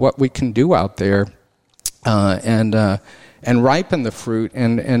 of what we can do out there, and ripen the fruit.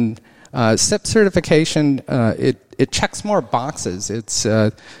 And SIP certification, it checks more boxes. It's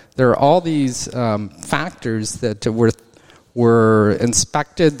there are all these factors that were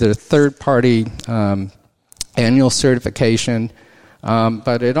inspected. The third-party annual certification,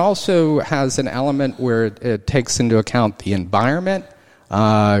 but it also has an element where it takes into account the environment,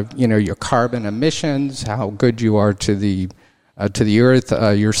 your carbon emissions, how good you are to the earth,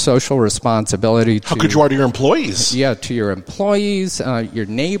 your social responsibility. How good you are to your employees. Yeah, to your employees, your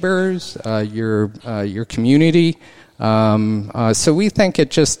neighbors, your community. So we think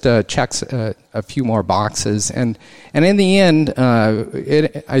it just checks a few more boxes, and in the end,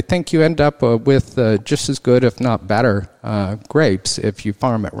 I think you end up with just as good, if not better, grapes if you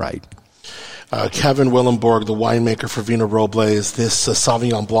farm it right. Kevin Willenborg, the winemaker for Vino Robles, this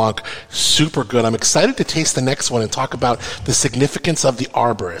Sauvignon Blanc, super good. I'm excited to taste the next one and talk about the significance of the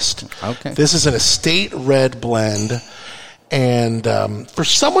arborist. Okay. This is an estate red blend. And for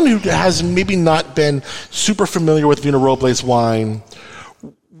someone who has maybe not been super familiar with Vino Robles wine,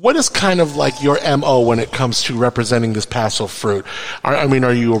 what is kind of like your MO when it comes to representing this Paso fruit?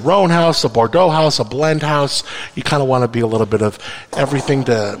 Are you a Rhone house, a Bordeaux house, a blend house? You kind of want to be a little bit of everything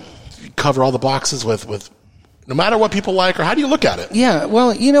to cover all the boxes with no matter what people like, or how do you look at it? Yeah,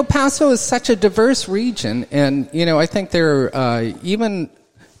 well, Paso is such a diverse region, and, I think there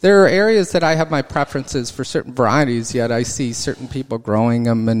are areas that I have my preferences for certain varieties, yet I see certain people growing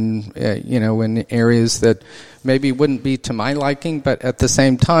them and, in areas that maybe wouldn't be to my liking, but at the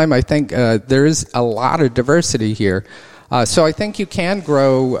same time, I think there is a lot of diversity here. So I think you can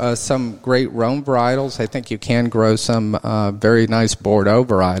grow some great Rhone varietals. I think you can grow some very nice Bordeaux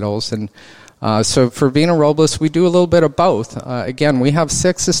varietals. And So for Vina Robles, we do a little bit of both. Again, we have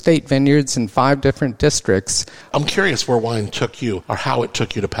 6 estate vineyards in 5 different districts. I'm curious where wine took you, or how it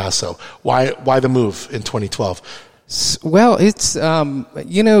took you to Paso. Why the move in 2012? Well, it's,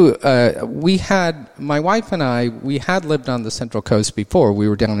 we had, my wife and I, we had lived on the Central Coast before. We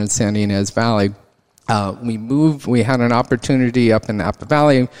were down in Santa Ynez Valley. We moved, we had an opportunity up in Napa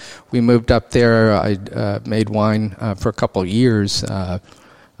Valley. We moved up there. I made wine for a couple of years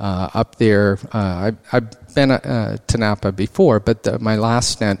up there. I've been to Napa before, but my last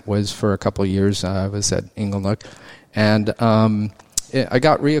stint was for a couple of years. I was at Inglenook. And I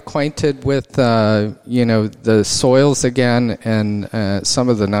got reacquainted with, the soils again and some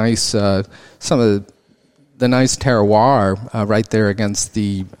of the nice terroir right there against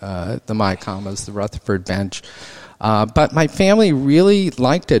the Mayacamas, the Rutherford Bench. But my family really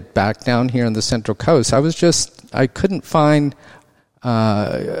liked it back down here on the Central Coast. I couldn't find,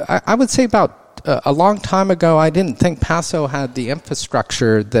 I would say about a long time ago, I didn't think Paso had the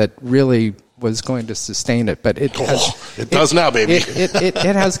infrastructure that really was going to sustain it, but it does now, baby.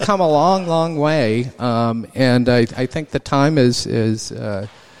 It has come a long, long way, and I think the time is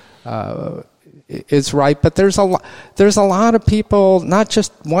right. But there's a lot of people, not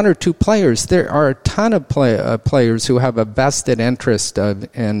just 1 or 2 players. There are a ton of players who have a vested interest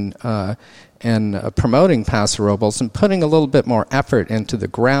in promoting Paso Robles and putting a little bit more effort into the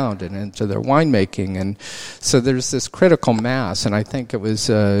ground and into their winemaking, and so there's this critical mass. And I think it was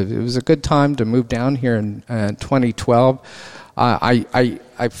a good time to move down here in 2012. I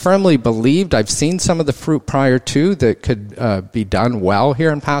firmly believed, I've seen some of the fruit prior to that could be done well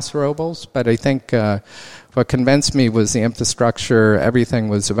here in Paso Robles, but I think what convinced me was the infrastructure. Everything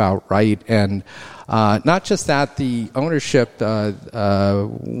was about right, and not just that, the ownership,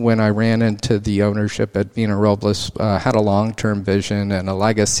 when I ran into the ownership at Vina Robles, had a long-term vision and a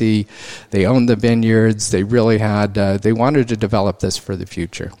legacy. They owned the vineyards. They really had, they wanted to develop this for the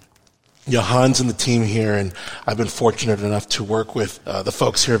future. Hans and the team here, and I've been fortunate enough to work with the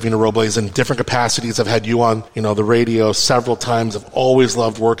folks here at Vina Robles in different capacities. I've had you on, the radio several times. I've always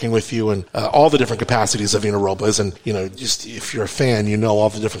loved working with you and all the different capacities of Vina Robles. And, just if you're a fan, you know all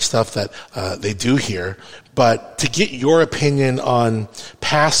the different stuff that they do here. But to get your opinion on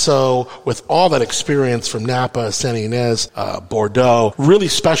Paso with all that experience from Napa, Santa Ynez, Bordeaux, really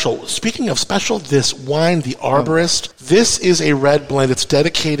special. Speaking of special, this wine, the Arborist, this is a red blend. It's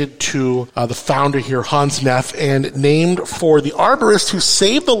dedicated to the founder here, Hans Neff, and named for the arborist who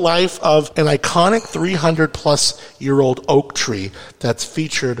saved the life of an iconic 300-plus-year-old oak tree that's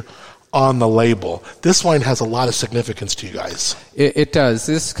featured on the label. This wine has a lot of significance to you guys. It does.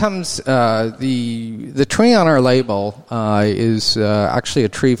 This comes, the tree on our label is actually a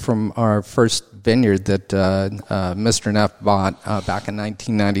tree from our first vineyard that Mr. Neff bought back in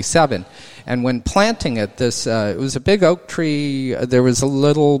 1997. And when planting it, it was a big oak tree. There was a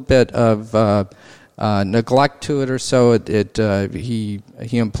little bit of neglect to it or so. He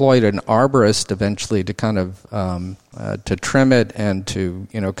employed an arborist eventually to kind of to trim it and to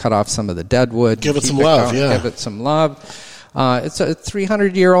cut off some of the dead wood. Give it some love. Give it some love. It's a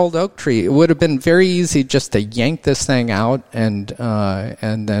 300-year-old oak tree. It would have been very easy just to yank this thing out and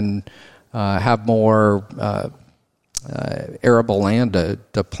then have more arable land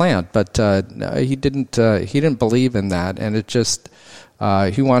to plant. But he didn't believe in that, and it just.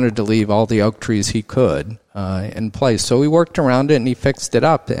 He wanted to leave all the oak trees he could in place. So we worked around it, and he fixed it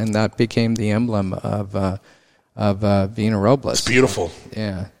up, and that became the emblem of Vina Robles. It's beautiful.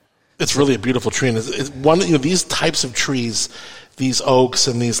 Yeah. It's really a beautiful tree. And it's one, these types of trees, these oaks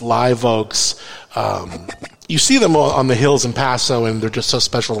and these live oaks, you see them on the hills in Paso, and they're just so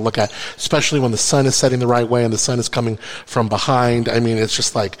special to look at, especially when the sun is setting the right way and the sun is coming from behind. I mean, it's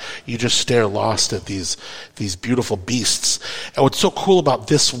just like you just stare lost at these beautiful beasts. And what's so cool about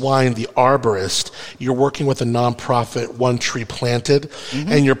this wine, the Arborist, you're working with a nonprofit, One Tree Planted,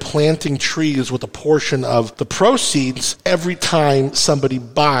 and you're planting trees with a portion of the proceeds every time somebody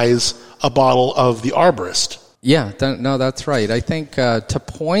buys a bottle of the Arborist. Yeah, that's right. I think to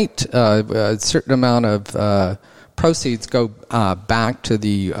point, a certain amount of proceeds go back to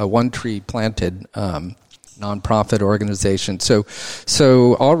the One Tree Planted nonprofit organization. So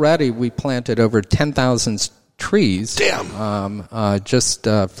already we planted over 10,000 trees. Damn. Just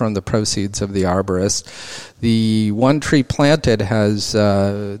from the proceeds of the Arborist. The One Tree Planted has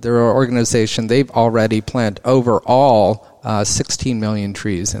their organization. They've already planted overall 16 million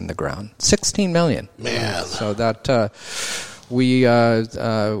trees in the ground. 16 million. Man. So that we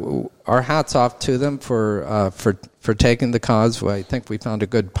our hats off to them for taking the cause. I think we found a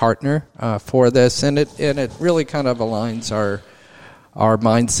good partner for this, and it really kind of aligns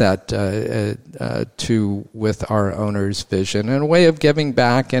mindset to with our owner's vision, and a way of giving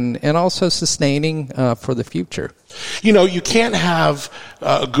back and also sustaining for the future. You know, you can't have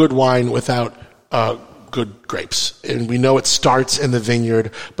a good wine without good grapes. And we know it starts in the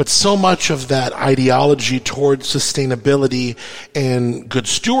vineyard, but so much of that ideology towards sustainability and good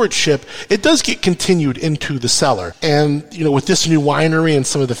stewardship, it does get continued into the cellar. And, you know, with this new winery and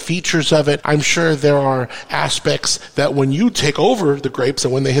some of the features of it, I'm sure there are aspects that when you take over the grapes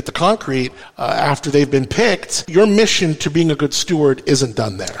and when they hit the concrete after they've been picked, your mission to being a good steward isn't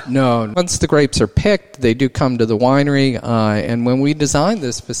done there. No. Once the grapes are picked, they do come to the winery. And when we designed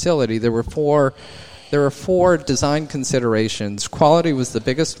this facility, there were four design considerations. Quality was the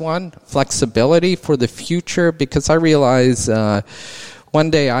biggest one. Flexibility for the future, because I realize one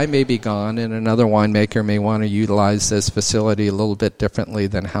day I may be gone and another winemaker may want to utilize this facility a little bit differently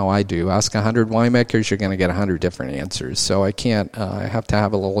than how I do. Ask 100 winemakers, you're going to get 100 different answers. So I can't, I have to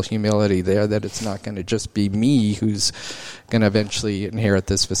have a little humility there that it's not going to just be me who's going to eventually inherit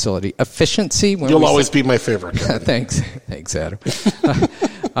this facility. Efficiency. You'll always be my favorite. Thanks, Adam.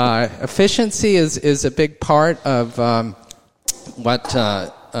 Efficiency is a big part of what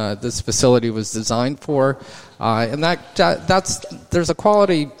this facility was designed for, and there's a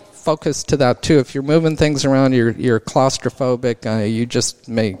quality focus to that too. If you're moving things around, you're claustrophobic. You just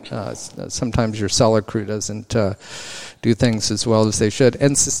may sometimes your cellar crew doesn't do things as well as they should.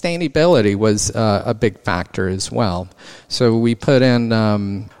 And sustainability was a big factor as well. So we put in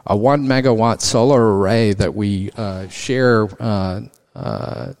a 1 megawatt solar array that we share.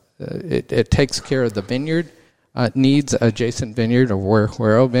 It takes care of the vineyard needs, adjacent vineyard, or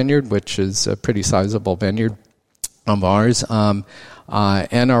Huero vineyard, which is a pretty sizable vineyard of ours, and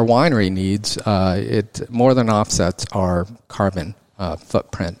our winery needs. It more than offsets our carbon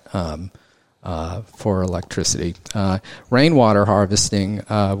footprint for electricity. Rainwater harvesting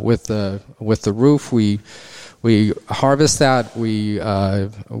with the roof, we harvest that. We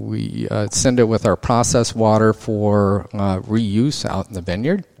send it with our processed water for reuse out in the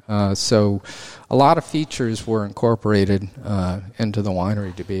vineyard. So a lot of features were incorporated into the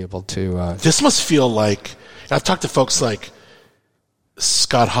winery to be able to... This must feel like... I've talked to folks like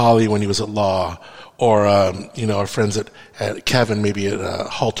Scott Hawley when he was at Law, or our friends at Kevin, maybe at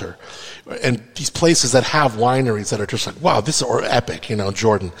Halter, and these places that have wineries that are just like, wow, this is or Epic,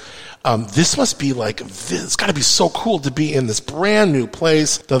 Jordan. This must be like, it's got to be so cool to be in this brand new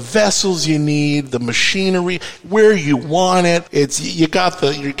place. The vessels you need, the machinery, where you want it.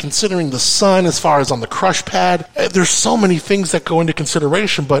 You're considering the sun as far as on the crush pad. There's so many things that go into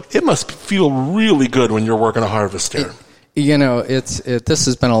consideration, but it must feel really good when you're working a harvest here. This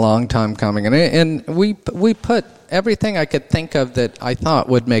has been a long time coming, and we put everything I could think of that I thought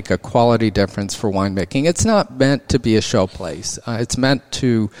would make a quality difference for winemaking. It's not meant to be a show place. It's meant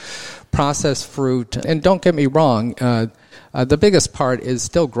to process fruit. And don't get me wrong, the biggest part is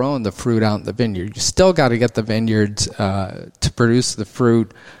still growing the fruit out in the vineyard. You still got to get the vineyards to produce the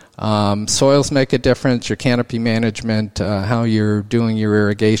fruit. Soils make a difference. Your canopy management, how you're doing your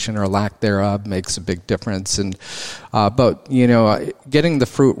irrigation or lack thereof makes a big difference. And but getting the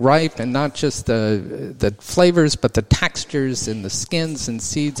fruit ripe, and not just the flavors, but the textures and the skins and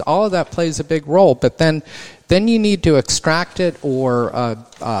seeds, all of that plays a big role. But then you need to extract it, or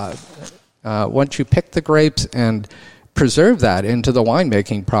once you pick the grapes, and preserve that into the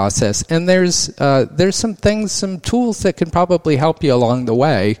winemaking process. And there's some things, some tools that can probably help you along the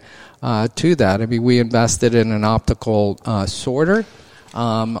way to that. I mean, we invested in an optical sorter.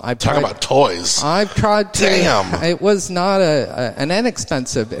 Talk about toys. I've tried to. Damn. It was not an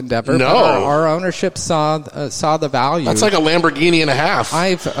inexpensive endeavor. No. But our ownership saw the value. That's like a Lamborghini and a half.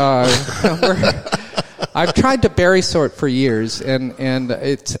 I've tried to berry sort for years, and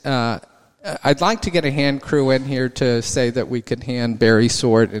it's. I'd like to get a hand crew in here to say that we can hand berry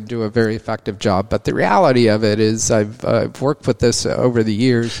sort and do a very effective job. But the reality of it is I've worked with this over the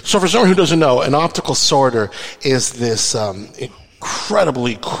years. So for someone who doesn't know, an optical sorter is this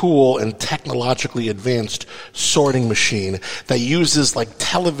incredibly cool and technologically advanced sorting machine that uses like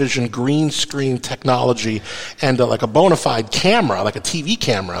television green screen technology and like a bona fide camera, like a TV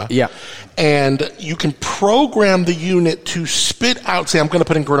camera. Yeah. And you can program the unit to spit out, say I'm going to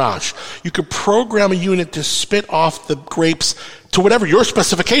put in Grenache. You can program a unit to spit off the grapes to whatever your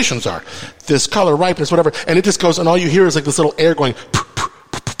specifications are. This color, ripeness, whatever. And it just goes, and all you hear is like this little air going,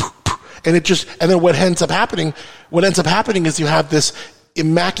 and then what ends up happening is you have this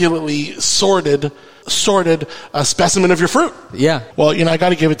immaculately sorted specimen of your fruit. Yeah. Well, I got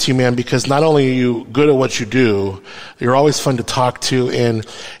to give it to you, man, because not only are you good at what you do, you're always fun to talk to. And,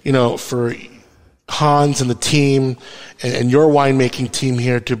 for Hans and the team and your winemaking team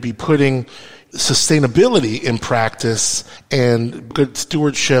here to be putting sustainability in practice and good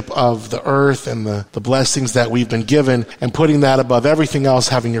stewardship of the earth and the blessings that we've been given, and putting that above everything else,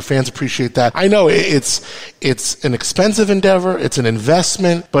 having your fans appreciate that. I know it's an expensive endeavor, it's an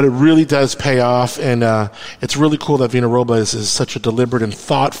investment, but it really does pay off, and it's really cool that Vino Robles is such a deliberate and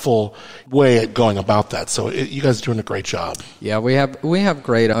thoughtful way at going about that. So you guys are doing a great job. Yeah, we have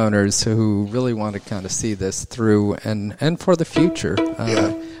great owners who really want to kind of see this through and for the future.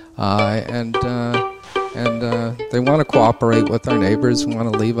 And they want to cooperate with our neighbors and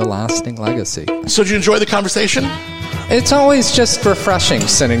want to leave a lasting legacy. So did you enjoy the conversation? It's always just refreshing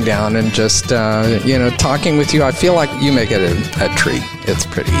sitting down and just, talking with you. I feel like you make it a treat. It's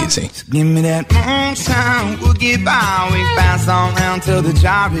pretty easy. So give me that moonshine, we'll get by. We pass on round till the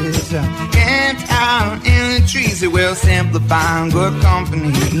job is camped out in the trees. It will simplify good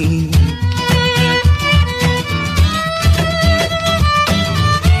company.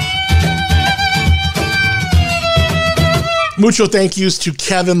 Mucho thank yous to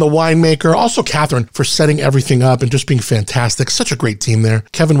Kevin, the winemaker, also Catherine for setting everything up and just being fantastic. Such a great team there.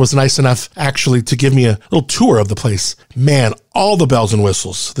 Kevin was nice enough actually to give me a little tour of the place. Man, all the bells and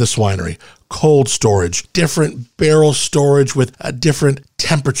whistles, this winery. Cold storage, different barrel storage with different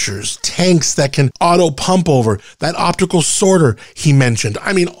temperatures, tanks that can auto pump over, that optical sorter he mentioned.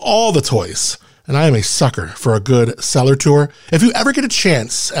 I mean, all the toys. And I am a sucker for a good cellar tour. If you ever get a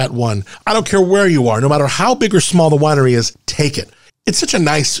chance at one, I don't care where you are, no matter how big or small the winery is, take it. It's such a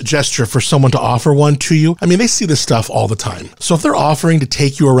nice gesture for someone to offer one to you. I mean, they see this stuff all the time. So if they're offering to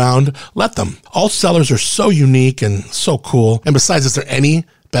take you around, let them. All cellars are so unique and so cool. And besides, is there any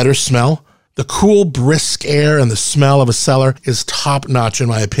better smell? The cool, brisk air and the smell of a cellar is top-notch in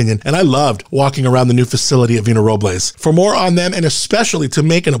my opinion, and I loved walking around the new facility at Vino Robles. For more on them, and especially to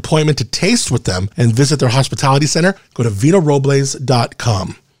make an appointment to taste with them and visit their hospitality center, go to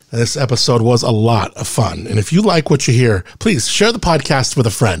vinorobles.com. This episode was a lot of fun, and if you like what you hear, please share the podcast with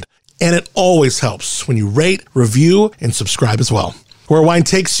a friend. And it always helps when you rate, review, and subscribe as well. Where Wine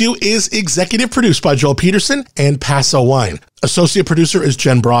Takes You is executive produced by Joel Peterson and Paso Wine. Associate producer is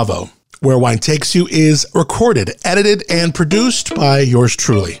Jen Bravo. Where Wine Takes You is recorded, edited, and produced by yours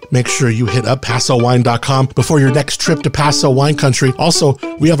truly. Make sure you hit up PasoWine.com before your next trip to Paso Wine Country. Also,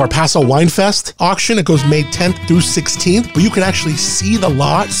 we have our Paso Wine Fest auction. It goes May 10th through 16th, but you can actually see the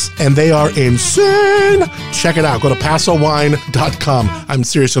lots, and they are insane. Check it out. Go to PasoWine.com. I'm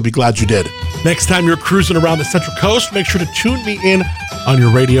serious. You'll be glad you did. Next time you're cruising around the Central Coast, make sure to tune me in on your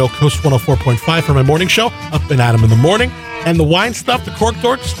radio, Coast 104.5 for my morning show, Up and Adam in the Morning, and the wine stuff, the Cork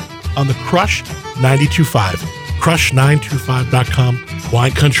Dorks, on the Crush 92.5, crush925.com,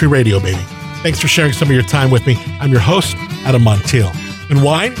 Wine Country Radio, baby. Thanks for sharing some of your time with me. I'm your host, Adam Montiel. And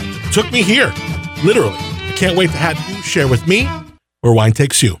wine took me here, literally. I can't wait to have you share with me where wine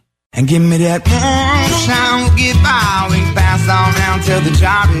takes you. And give me that moonshine, we'll get by. We can pass on round till the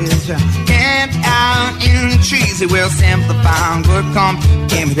job is camped out in the trees. It will simplify good company.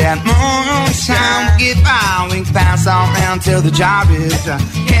 Give me that moonshine, we'll get by. We can pass on round till the job is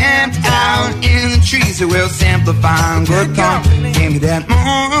camped out in the trees. It will simplify good company. Give me that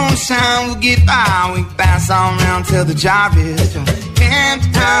moonshine, we'll get by. We can pass on round till the job is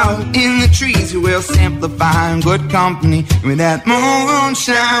camped out in the trees. It will simplify good company. Give me that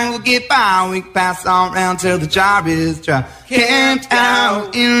moonshine, we'll get by. We can pass on round till the job is dry. Camped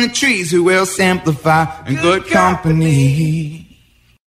out in the trees. It will simplify in good company.